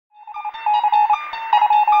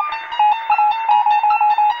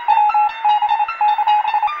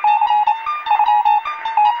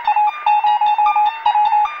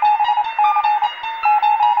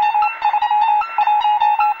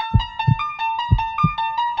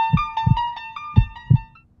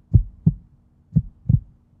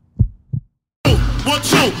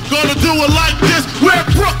2. Gonna do it like this. Where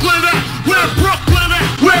Brooklyn at? Where Brooklyn at?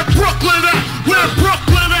 Where Brooklyn at? Where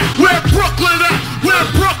Brooklyn at? Where Brooklyn at? Where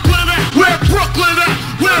Brooklyn at? Where Brooklyn at?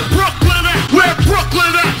 Where Brooklyn at? Where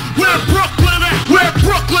Brooklyn at? Where Brooklyn at? Where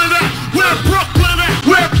Brooklyn at? Where Brooklyn at?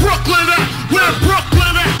 Where Brooklyn at? Where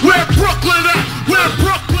Brooklyn at? Where Brooklyn at? Where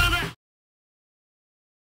Brooklyn at?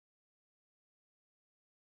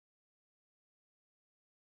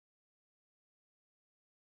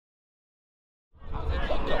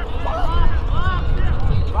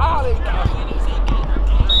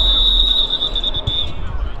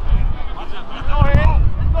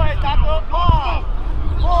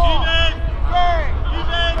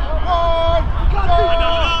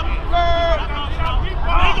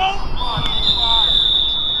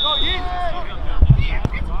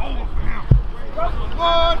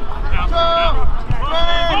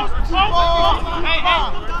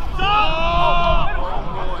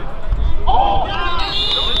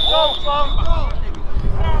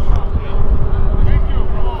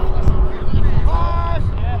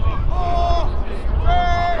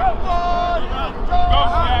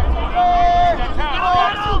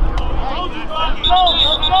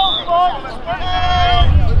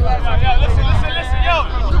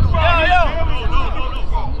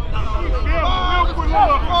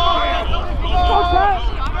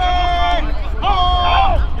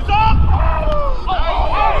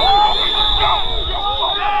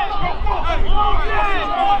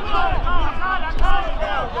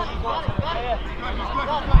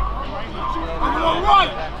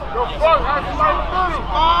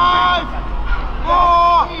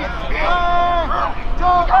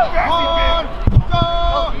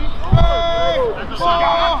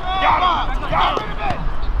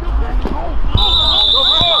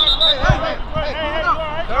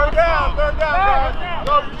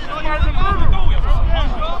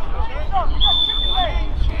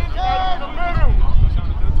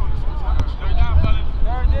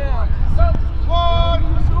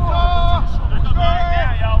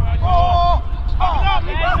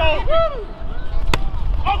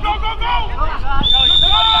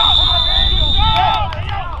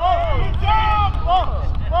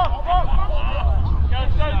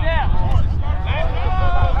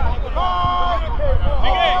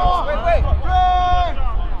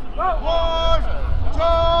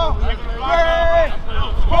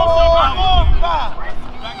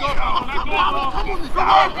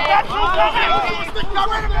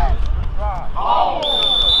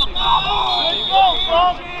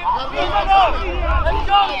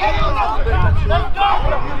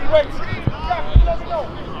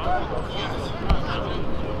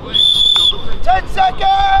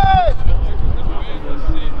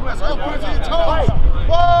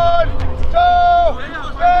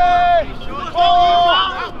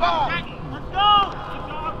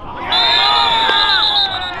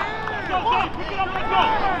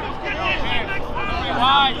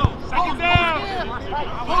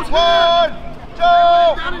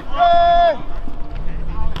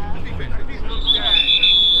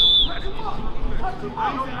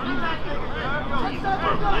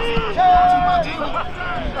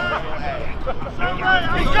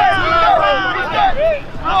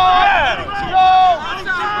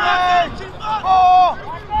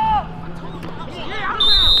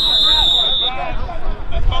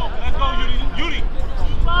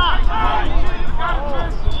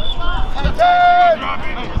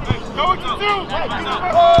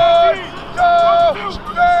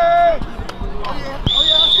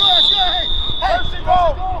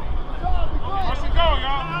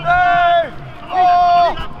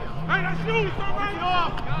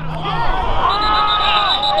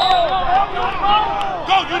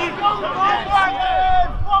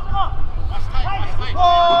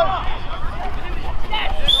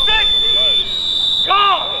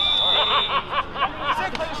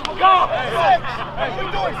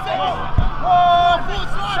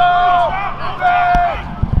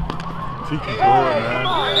 Tiki Gordon, man.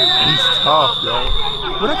 He's tough, yo.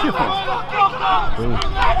 Where'd that kid from?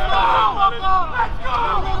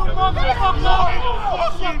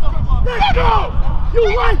 Let's go! You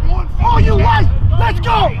right! Oh, you right! Let's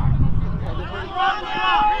go!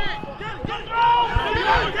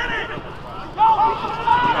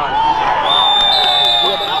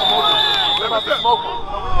 What about the smoker?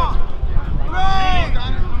 3,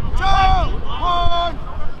 2, 1,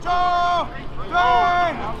 2, 3,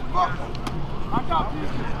 4.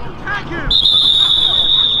 Thank you.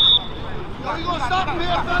 Are you gonna stop me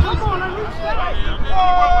here? Come on, let me stay.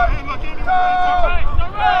 1, 2,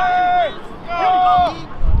 3, go.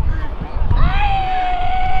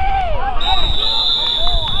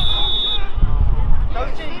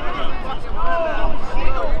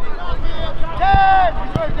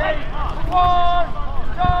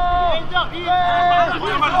 Let's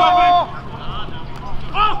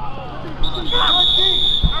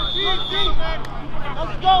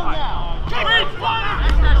go now.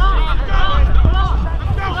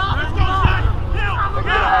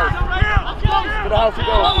 To the house he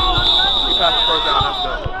goes. He passed the first down, that's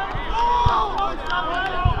good.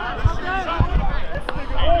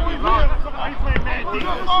 Somebody playing man deep.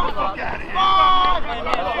 Get the fuck out of here.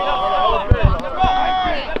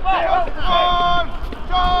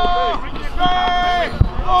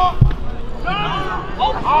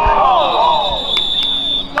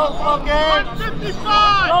 Don't forget.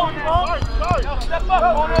 155. Step up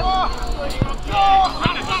on it.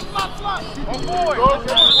 Oh boy.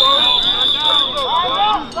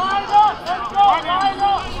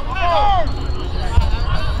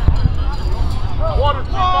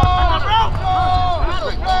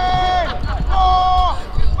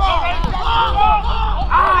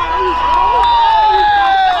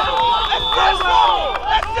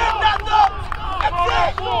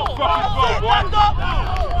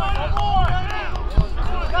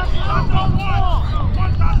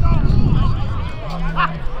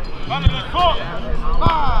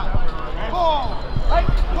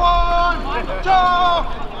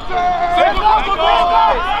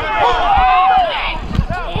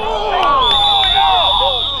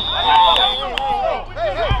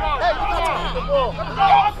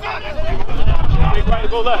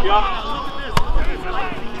 Go left, y'all.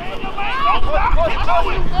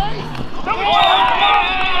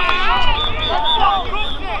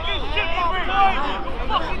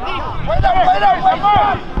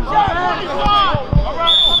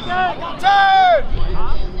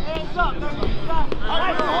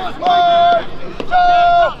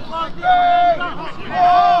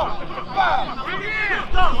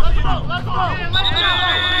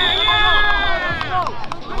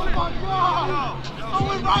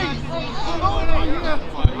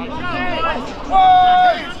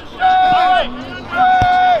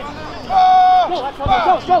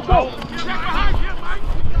 Go!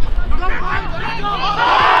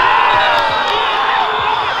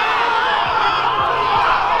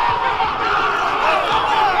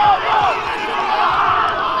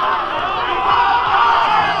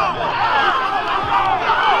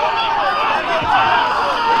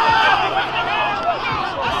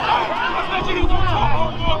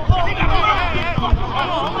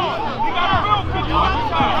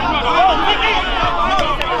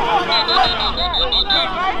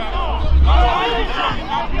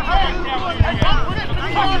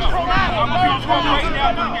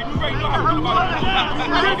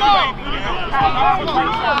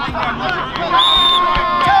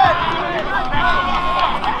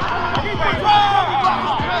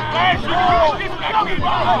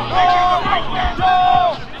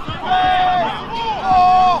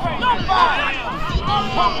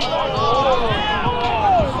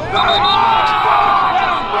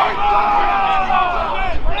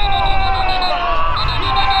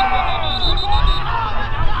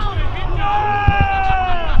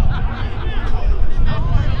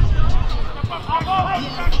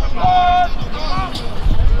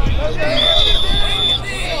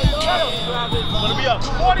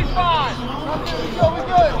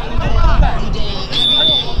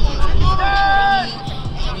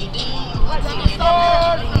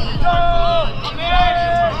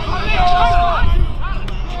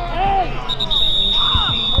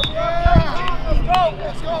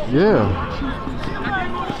 Yeah.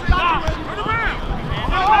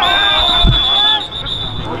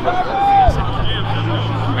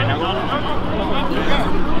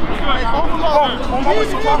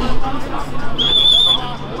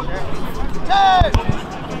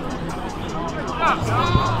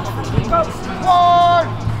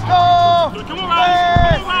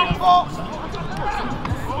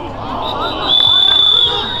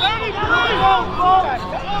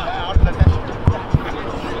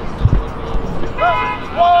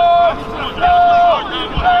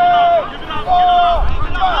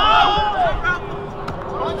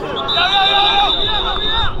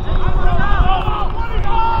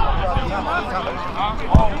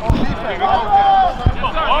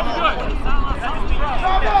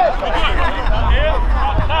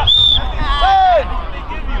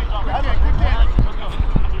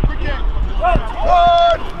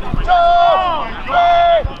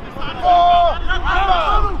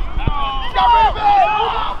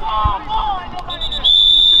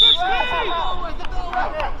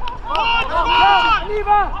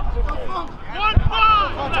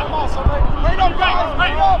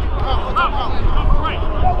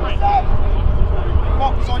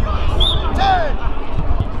 Focus on your 10.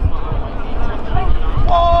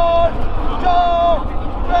 1.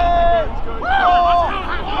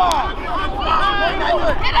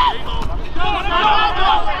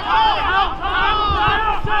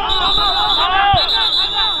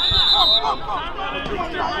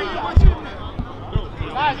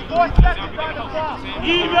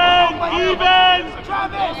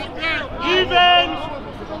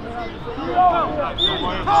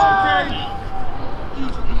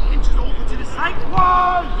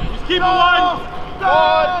 Keep it one.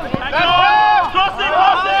 Cross it,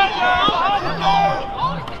 cross it.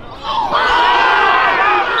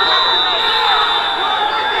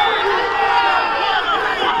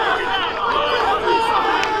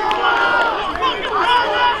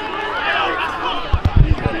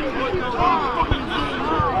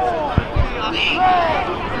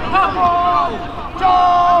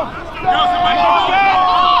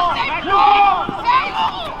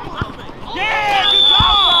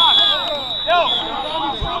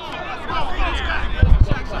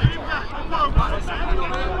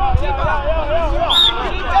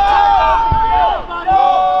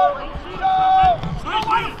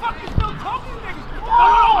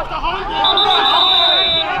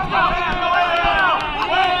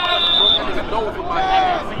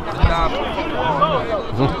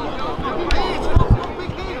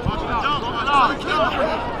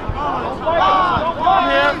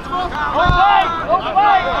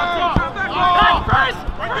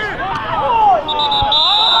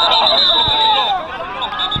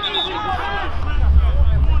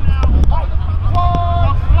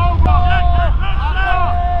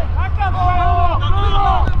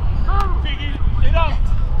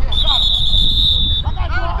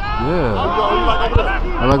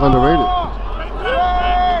 I like underrated.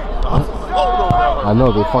 I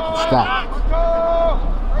know, they fucking stacked.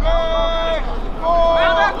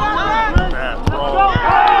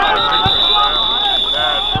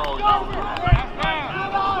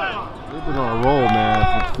 They've been on a roll, man.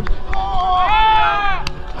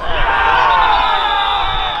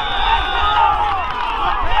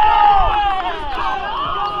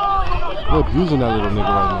 They're abusing that little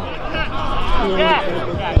nigga right now.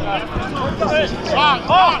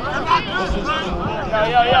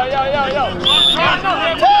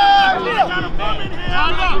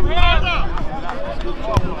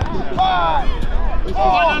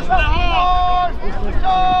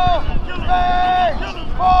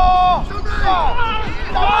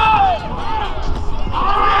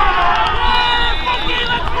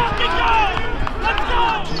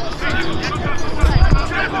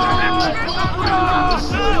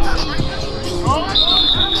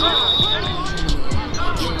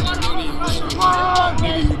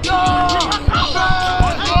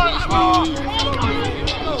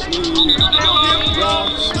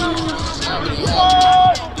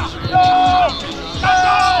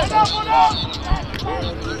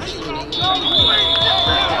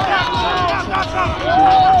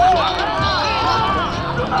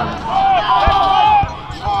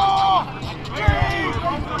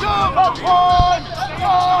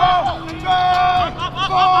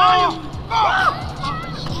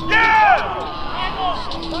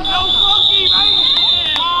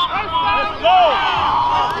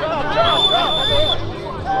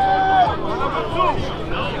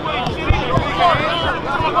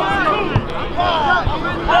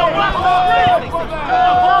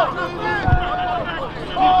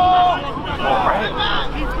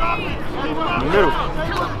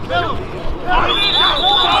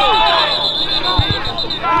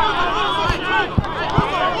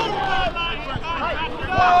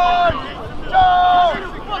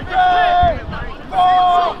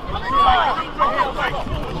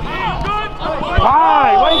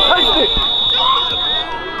 Why you touched it?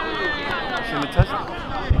 Shouldn't have touched it.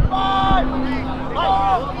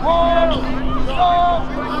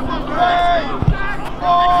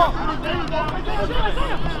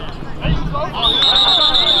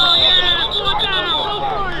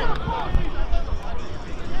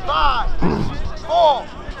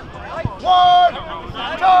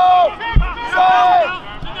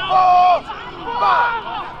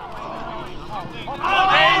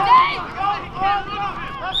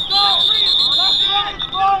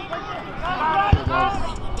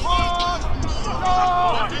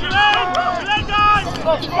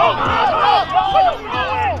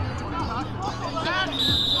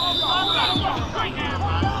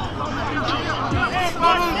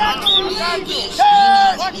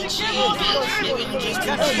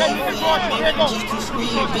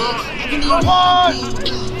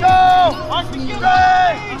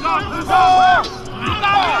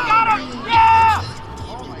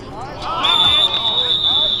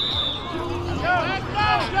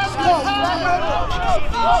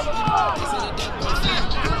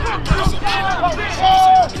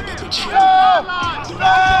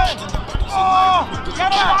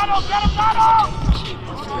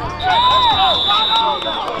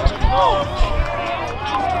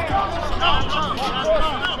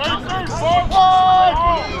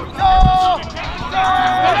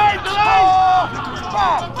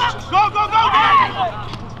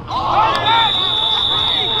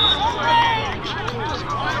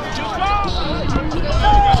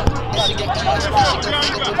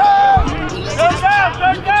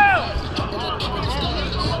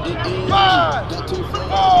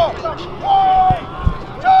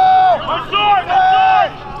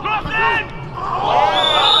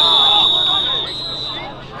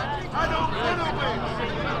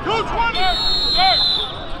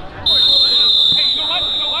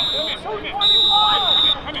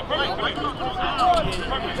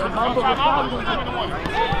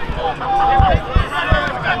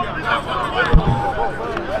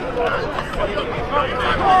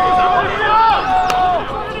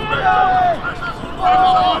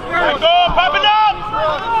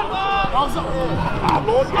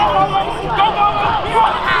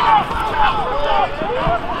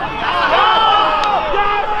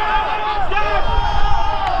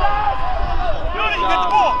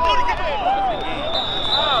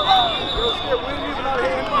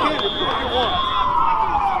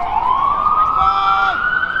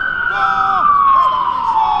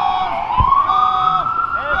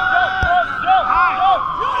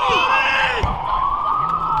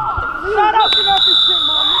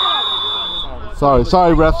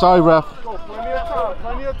 Sorry, ref.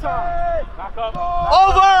 Plenty of time. Back up.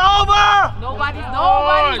 Over! Nobody's over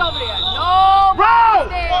there. Nobody's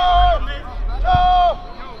there.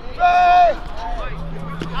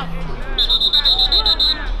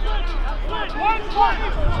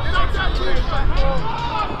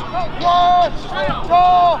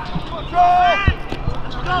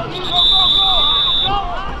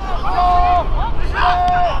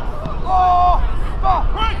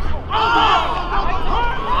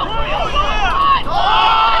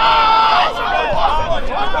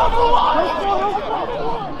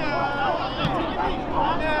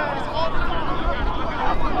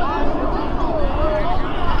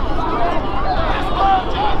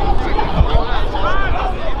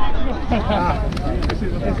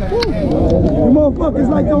 You motherfuckers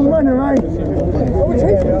like them running, right?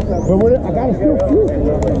 But what? I gotta still shoot.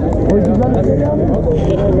 Where'd you run?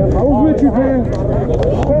 I was with you, man.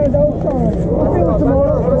 Man, that was fun. I'll see you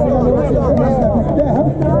tomorrow.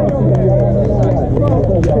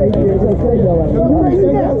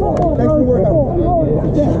 Thanks for working.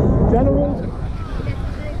 General?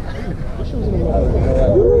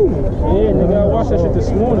 Yeah, nigga, I watched that shit this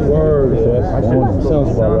morning. Word, sounds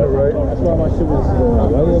about right. That's why my shit was.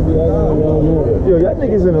 Yo, y'all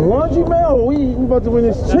niggas in the laundry, man? Or we about to win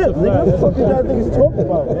this chip, nigga? What the fuck is y'all niggas talking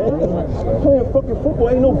about, man? Playing fucking football,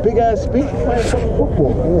 ain't no big ass speech. Playing fucking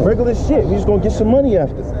football, regular shit. We just gonna get some money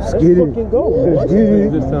after. Let's fucking go.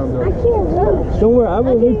 Don't worry, I'm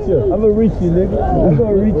gonna reach you. I'm gonna reach you, nigga. I'm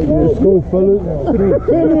gonna reach you. Let's go, fellas.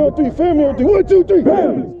 Family on three. 1, 2, 3,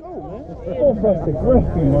 bam!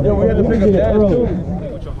 Yo, we had to pick up that too.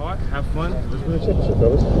 With your heart, have fun. Let's go check this shit,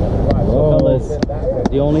 fellas. Fellas,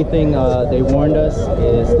 the only thing they warned us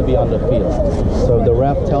is to be on the field. So if the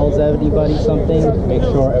ref tells anybody something, make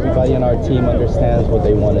sure everybody on our team understands what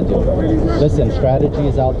they want to do. Listen, strategy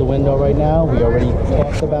is out the window right now. We already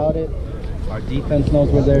talked about it. Our defense knows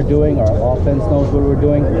what they're doing. Our offense knows what we're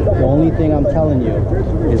doing. The only thing I'm telling you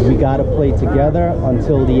is we got to play together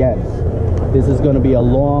until the end. This is going to be a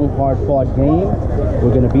long, hard-fought game.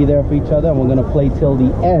 We're going to be there for each other, and we're going to play till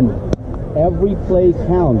the end. Every play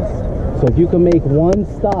counts. So if you can make one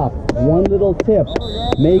stop, one little tip,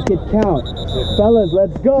 make it count. Fellas,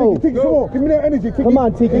 let's go. Tiki, come on, give me that energy, Tiki. Come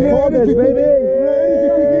on, Tiki, call this, baby.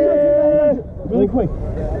 Really quick,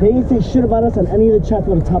 they ain't say shit about us on any of the chats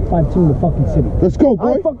about the top 5 team in the fucking city. Let's go,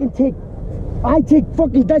 boy. I take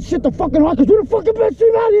fucking that shit to fucking heart, because we're the fucking best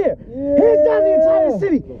team out here. Hands down the entire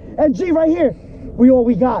city. And G, right here, we all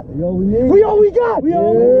we got. We all we need. We all we got. We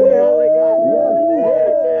all we got.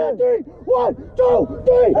 1, 2,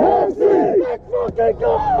 3, let's fucking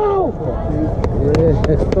go!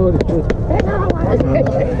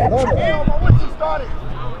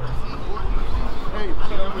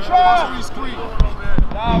 Screen.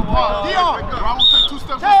 Dion! I will take 2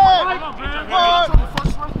 steps this way.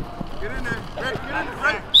 Get in there. Get in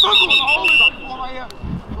there. Circle. Hold right here.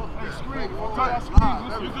 Hey, screen.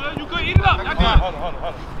 You good? Eat it up. Hold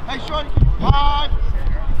on. Hey, shorty. 5,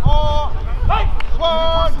 4,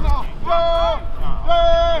 1, 2, 3,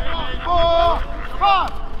 4,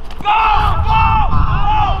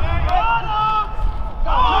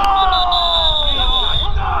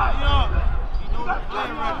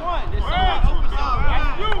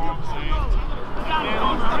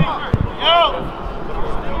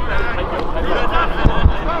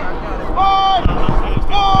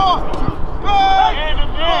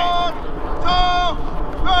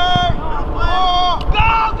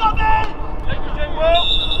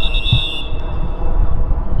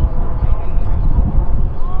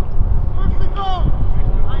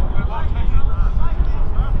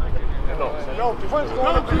 Quinn's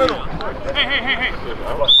going up the middle. Hey.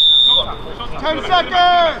 10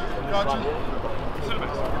 seconds.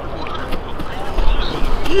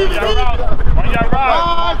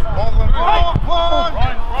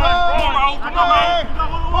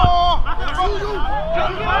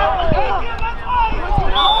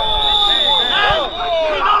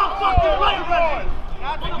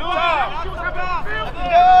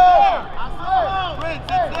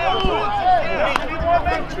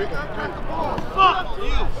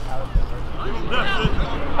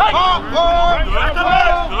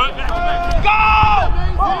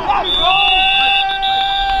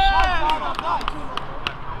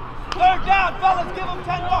 Third down, fellas, give them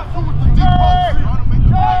 10 bucks. Hey.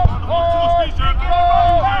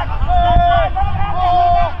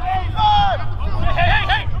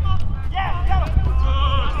 Yeah, get him.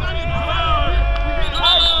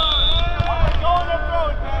 Go on the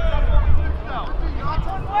road, man.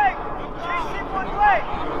 One way. Chase him one way.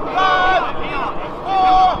 5,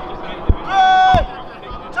 4, 3,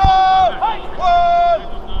 2, 1, 2,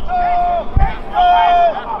 3, 4,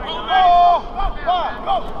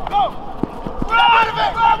 5. Go. Run of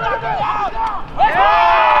it.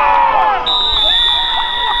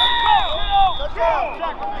 Let's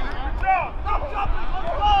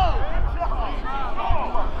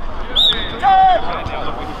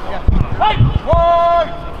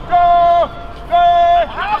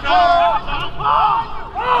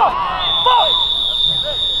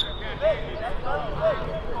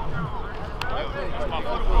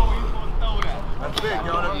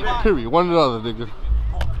Period. One or the other, nigga.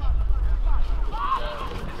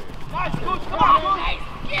 Nice, Scooch, come on.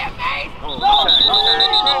 Get me.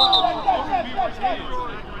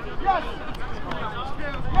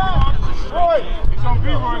 It's on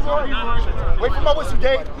B-Roy. Wait for my whistle,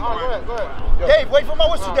 Dave. Go ahead. Dave, wait for my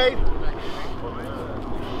whistle, Dave.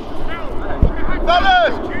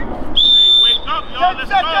 Fellas! Wake up, y'all. 10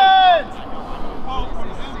 seconds!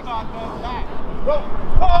 Go.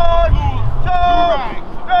 1, 2,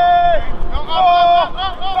 3, 4,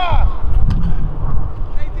 5.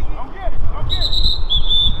 Don't get it. 1,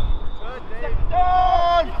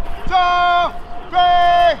 2,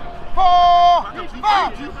 3, 4,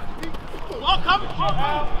 5. Welcome.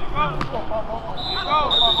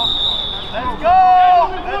 Let's go!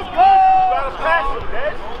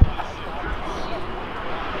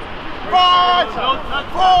 5,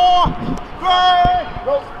 4, 3,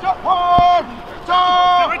 1, 2, 3,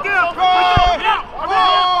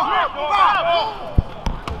 4,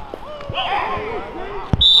 5.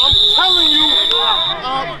 I'm telling you.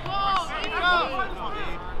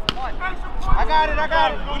 I got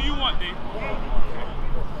it. What do you want, Dave?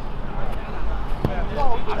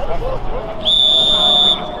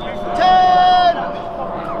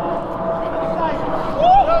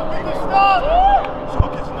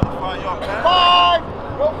 5,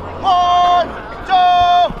 1, 2,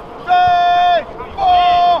 3, 4.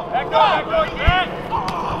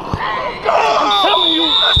 I'm telling you.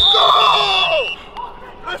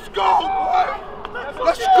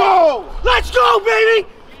 Let's go, baby.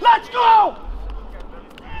 Let's go.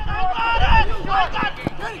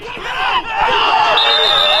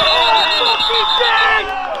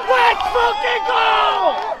 Let's fucking go!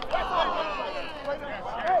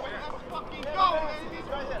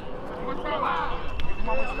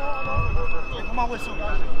 Come on, whistle.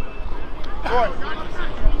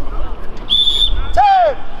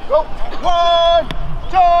 10, go. 1,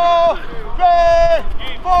 2, 3,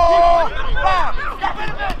 4, 5. Stop it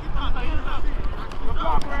a bit. Good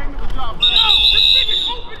job, Ray. This thing is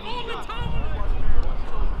open all the time.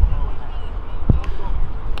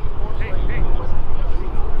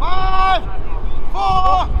 5,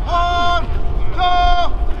 4, 1, 2,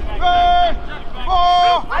 3,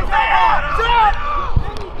 4. Sit!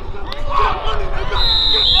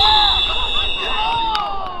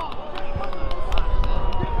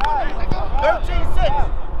 13-6.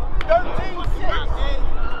 13-6.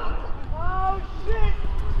 Oh, shit.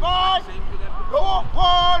 5, go.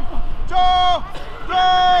 1, 2, 3,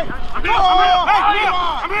 4.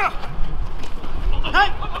 I'm here. Hey!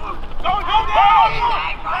 Go!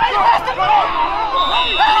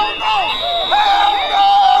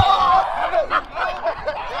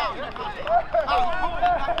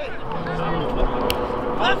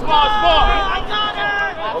 That's ball. I got it.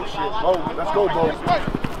 Oh shit! Oh, let's go, Bo.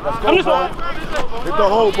 Let's go, Bo. Hit the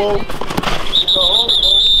hole, Bo. Hit the hole,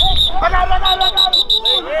 Bo. I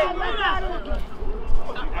got it.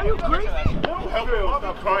 Are you crazy? Help me!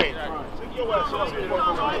 Stop crying. Take your ass off.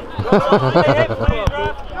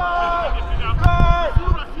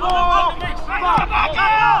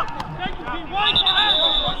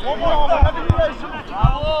 One more.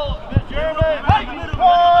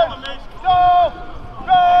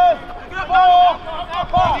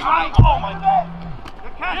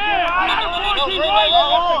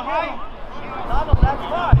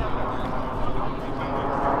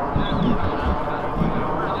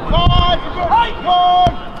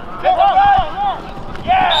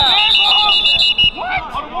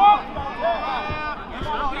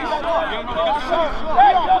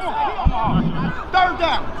 Third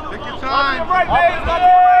down. Take your time. Right, Maze.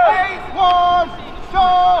 1, 2, 3,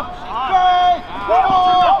 4.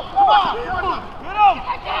 Come on.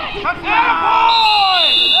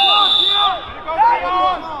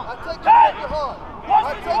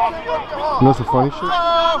 You know some funny shit? 2, 3,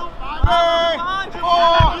 4.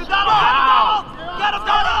 Get him.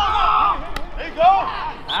 There you go.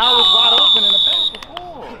 Al was wide open in the back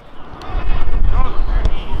before.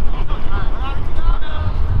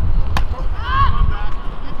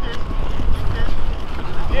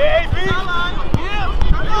 Yeah, AB.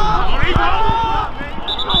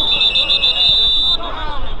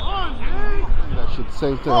 That shit the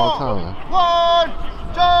same thing all the time, man. 1,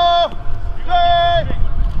 2, 3,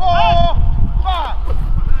 4, 5.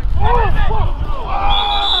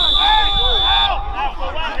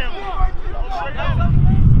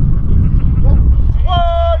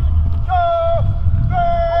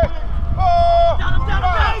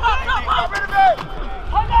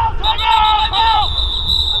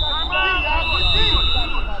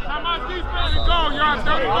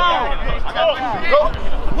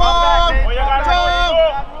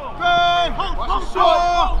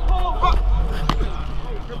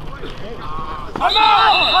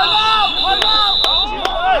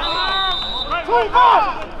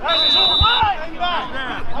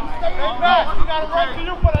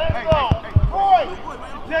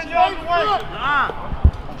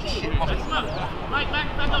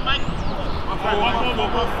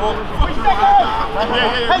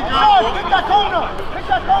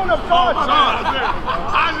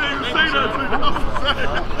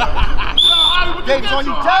 Davis on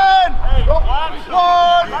you, 10! 1,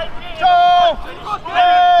 2,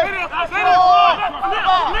 3, 4,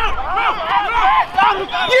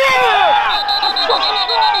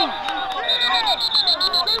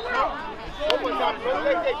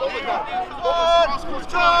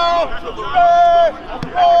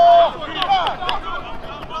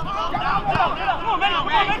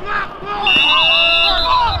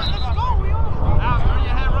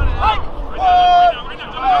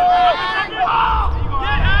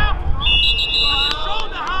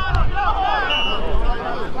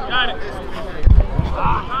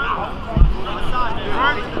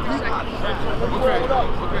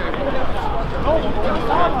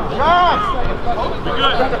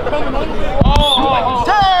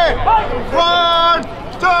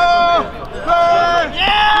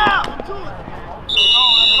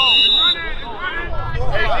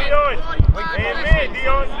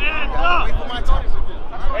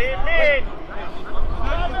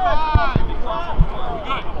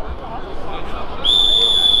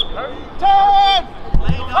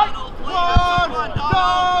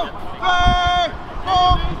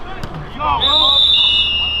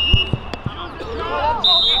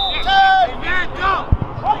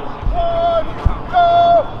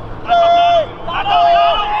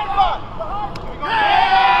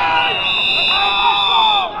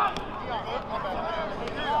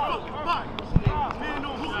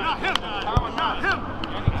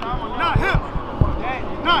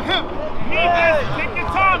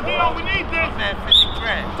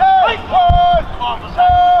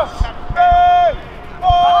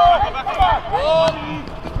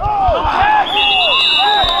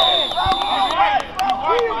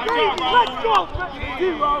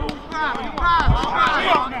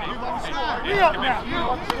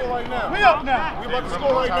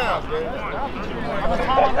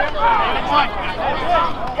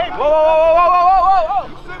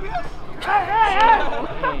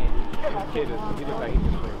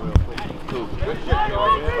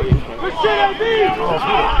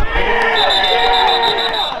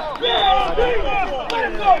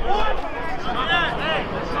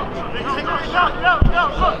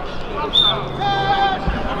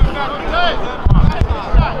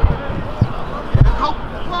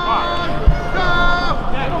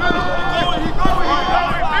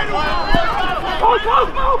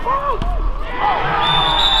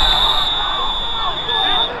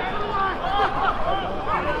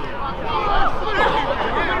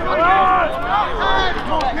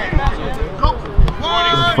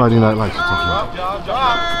 Friday Night Lights are talking about.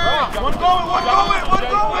 One going.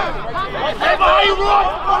 Hey, behind you, Roy!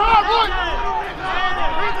 Behind Roy!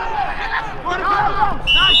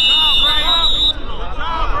 Nice job, Ray. Good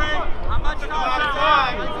job, Ray. How much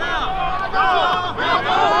time?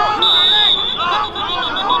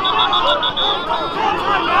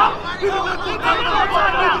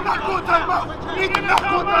 Let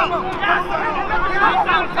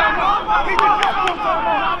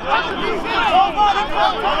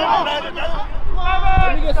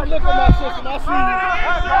me get some lick on my system. I see you.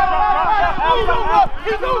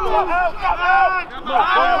 He's over.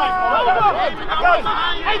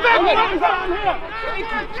 Hey, baby, he's out here.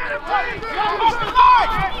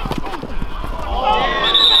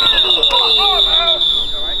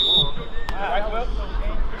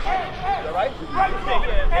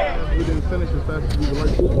 We didn't finish as fast as we would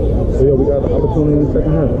like to. So yo, we got an opportunity in the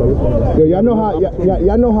second half, fellas. Yo,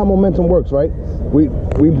 y'all know how momentum works, right? We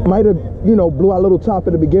might have, you know, blew our little top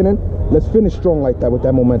at the beginning. Let's finish strong like that with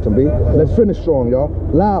that momentum, B. Let's finish strong, y'all.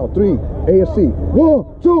 Loud, 3, AFC.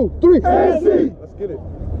 1, 2, 3, AFC. Let's get it.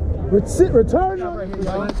 Return. The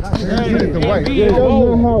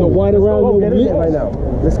white around the right now.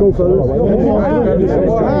 Let's go, fellas.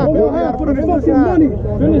 Go half for the fucking money.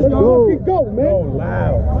 Finish, y'all. Go, man. Go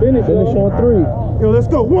loud. Finish on 3. Yo, let's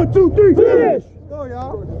go. 1, 2, 3, finish. Go,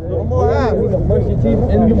 y'all. One more half. Let's go,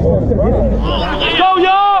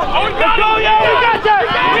 y'all. Let's go, y'all. We got that.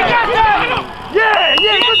 We got that. Yeah,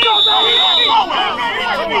 let's go,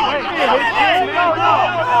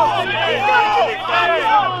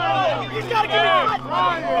 He's got to get it.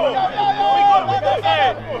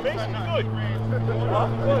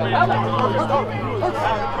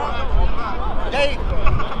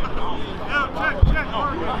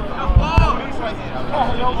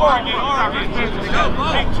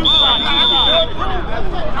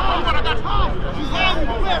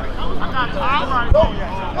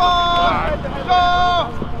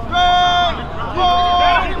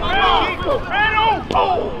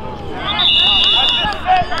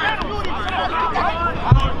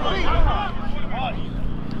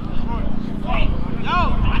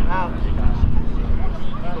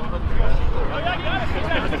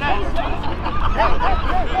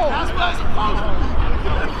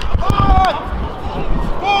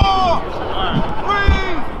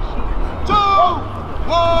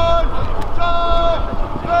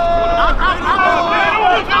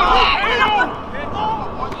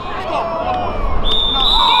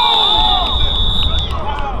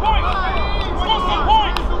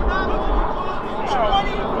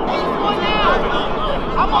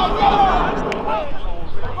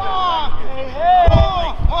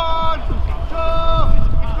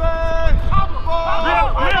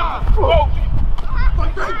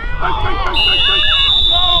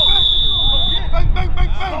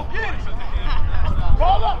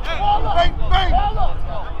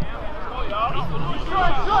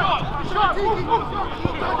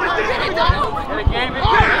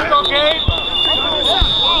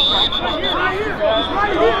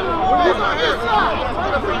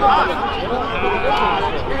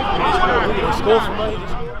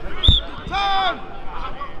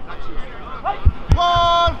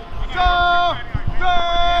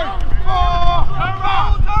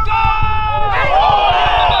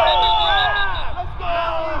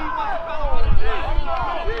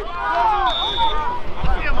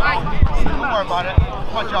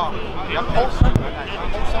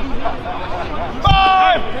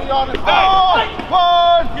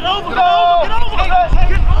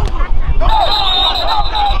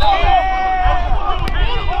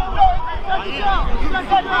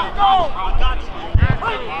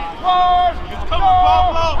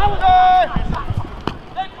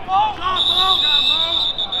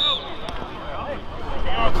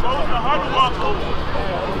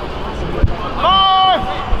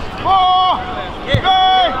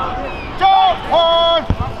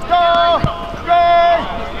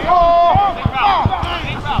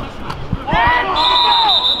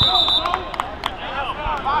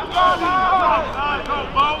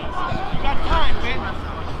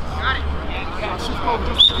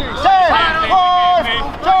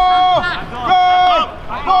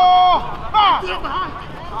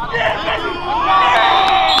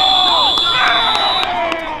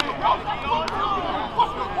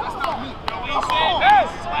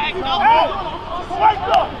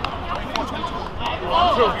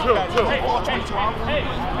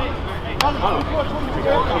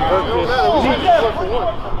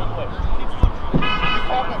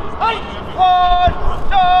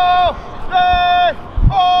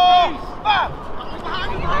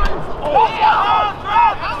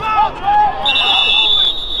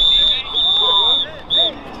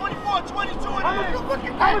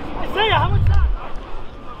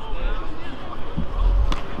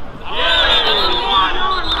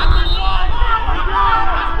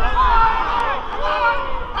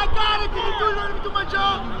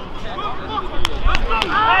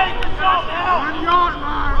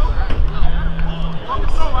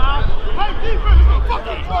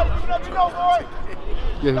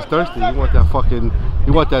 Yeah, he's thirsty. You want that fucking,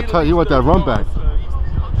 you want that run back.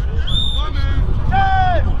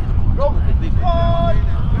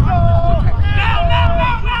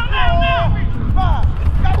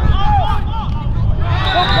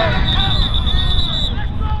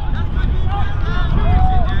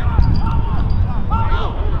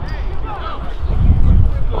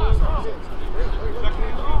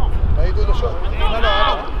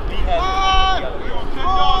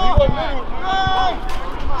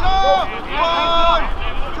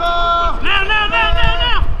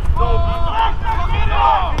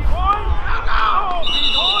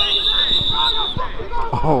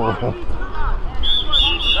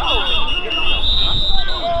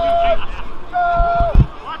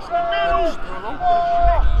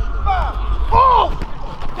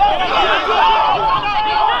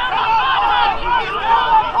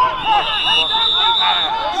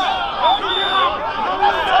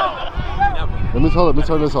 Let me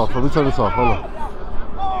turn this off. Hold on.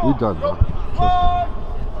 We done, bro.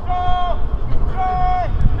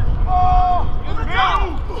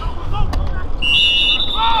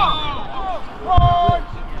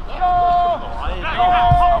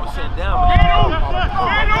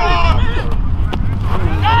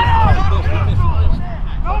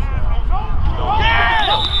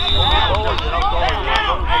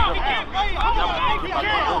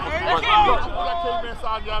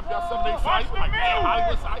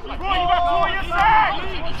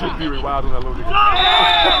 Should be rewild on that little nigga.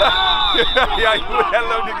 Yeah, that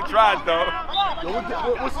little nigga tried though. Yo,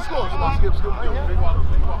 what's the score? Skip.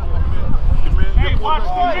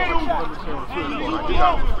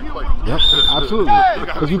 Yep, absolutely.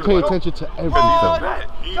 Because you pay attention to everything.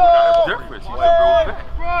 He's different. He's a real vet.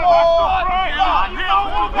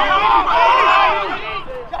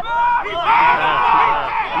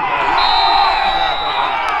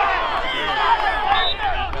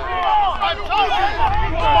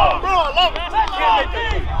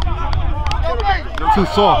 Too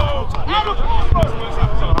soft.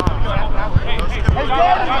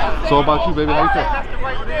 So about you, baby, how you think?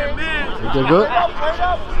 Is that good?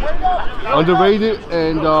 Underrated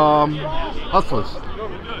and hustlers.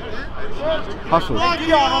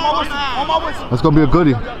 That's gonna be a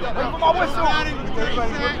goodie.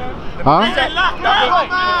 Huh?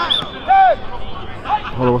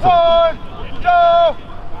 Hold on, what's up?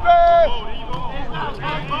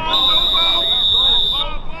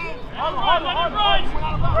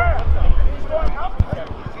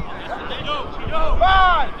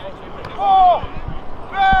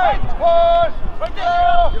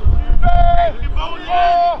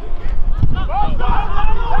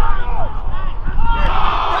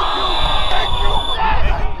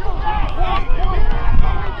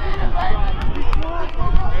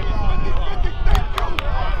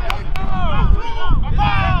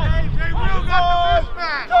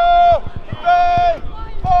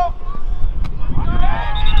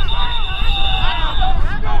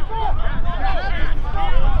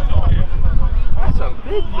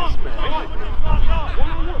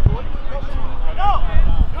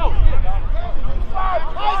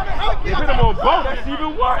 If hit him on both, that's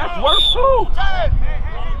even worse. That's worse too. 10.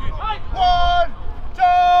 1, 2,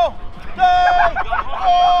 3,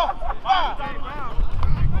 4, 5.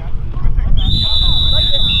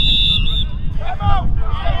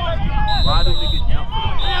 Why do niggas jump?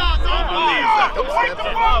 Yeah,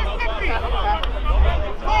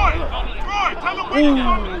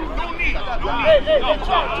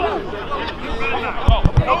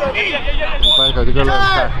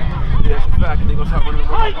 it's a fact. They gonna start running the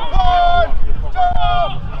road. 1, 2,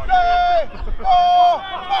 3, 4,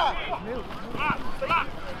 5.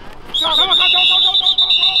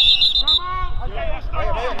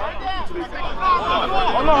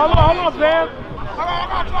 Hold on, man.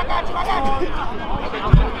 I got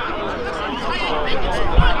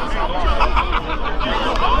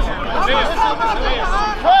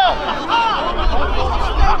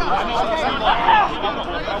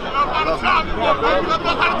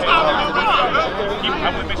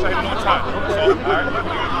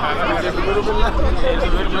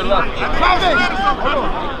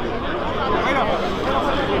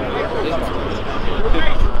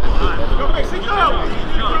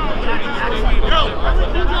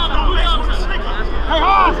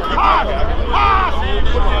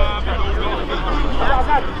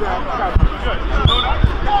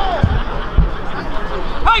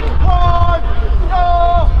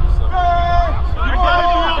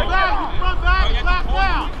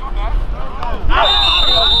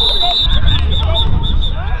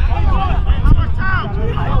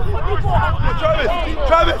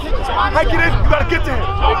Travis, hike it in. You gotta get to him.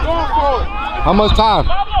 They're going for it. How much time?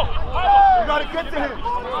 You gotta get to him.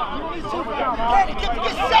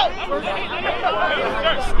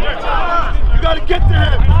 You gotta get to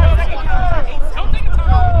him.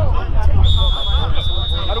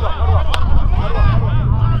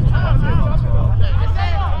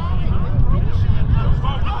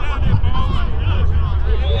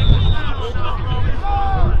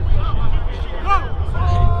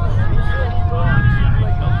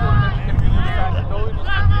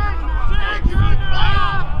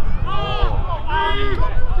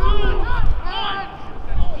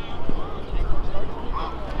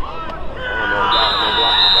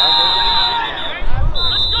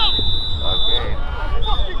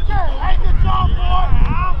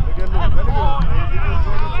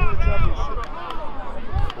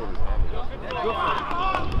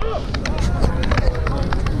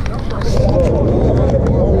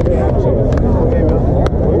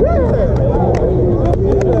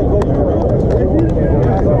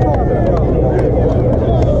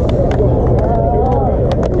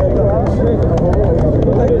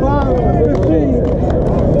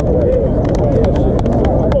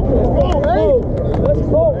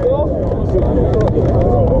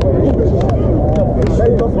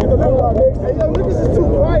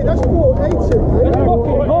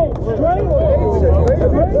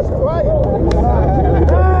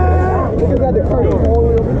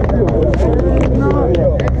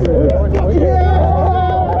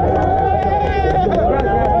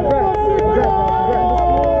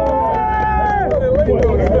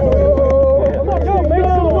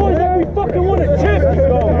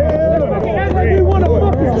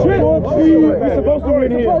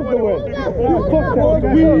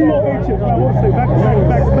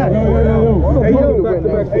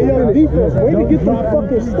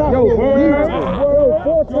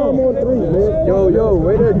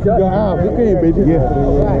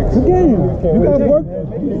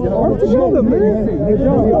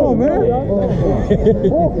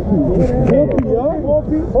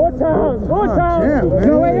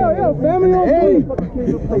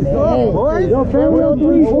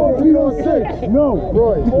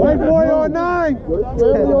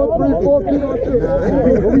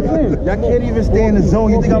 Y'all can't even stay in the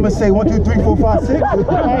zone. You think I'm gonna say 1, 2, 3, 4, 5, 6? Hey,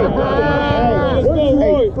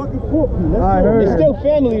 fucking 4 P. I heard. It's still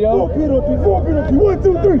family though. 4 P, 4 P, 1,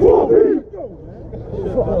 2, 3, 4 P.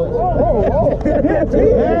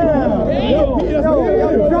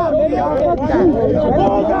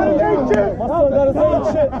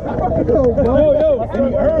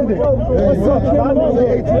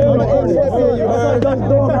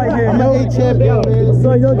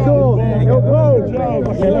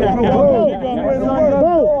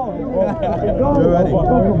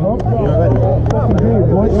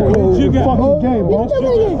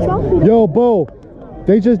 Yo, Bo,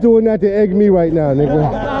 they just doing that to egg me right now, nigga.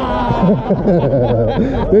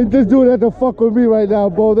 They just doing that to fuck with me right now,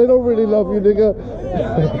 Bo. They don't really love you, nigga.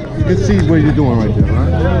 You can see what you're doing right there,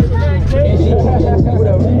 right?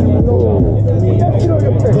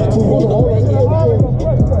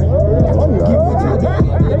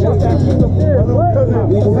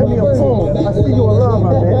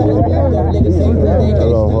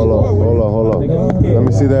 Hold on. Let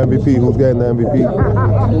me see the MVP. Who's getting the MVP?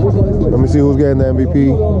 Let me see who's getting the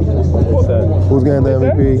MVP. Who's getting the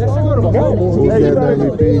MVP? Who's getting the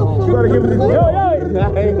MVP? You gotta give it to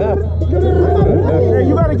Hey,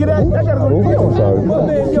 you gotta get that. That gotta go to I'm sorry.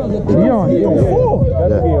 Dion. He threw 4.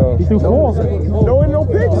 Yeah. He threw 4. No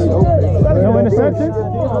picks. No interceptions.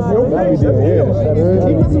 No picks.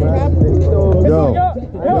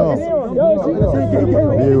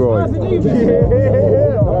 Leroy.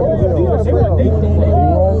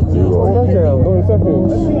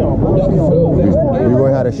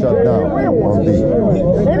 Leroy had a shut down on D.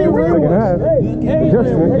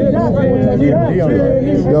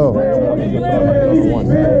 Yo.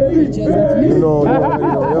 You know,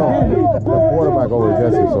 quarterback always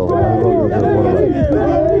gets it, so I'm going to give it to the quarterback.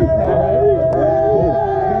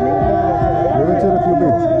 Give it to the QB.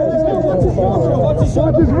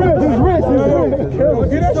 Watch his wrist.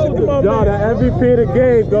 Yo, the MVP of the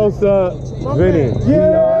game goes to Vinny.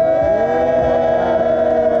 Yeah!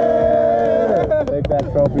 Take that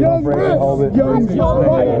trophy, don't break it, hold it. You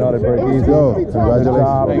know they break easy. Yo, congratulations,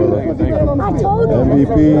 brother.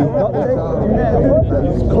 MVP.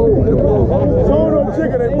 Total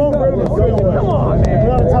chicken, they both ready to go. Come on, man.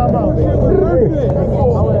 We're out of timeout.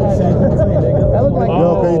 Yo,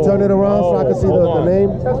 can you turn it around so I can see the name?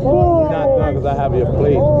 Not done because I have your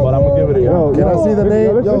plate, but I'm going to give it to you. Can I see the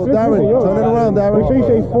name? Yo, Darren, turn it around, Darren. Make sure you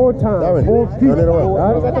say 4 times. Darren, turn it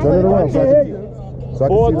around. Turn it around so I can see. So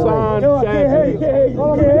I can see the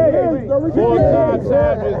name. Four-time champions. Four-time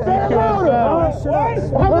champions.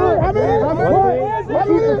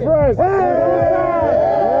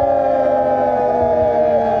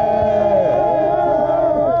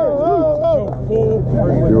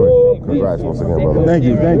 Congrats once again, brother. Thank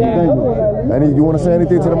you, thank you, thank you. You want to say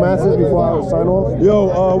anything to the masses before I sign off?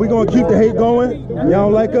 Yo, we gonna keep the hate going. Y'all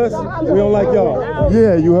don't like us, we don't like y'all.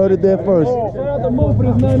 Yeah, you heard it there first.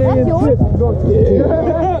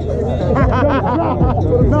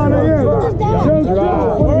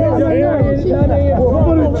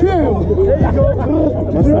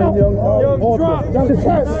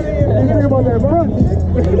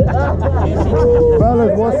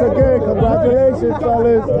 Fellas, once again, congratulations,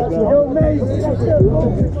 fellas.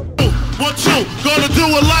 What you gonna do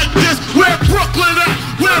it like this? Where Brooklyn at?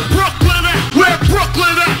 Where Brooklyn at? Where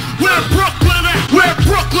Brooklyn at? Where Brooklyn at?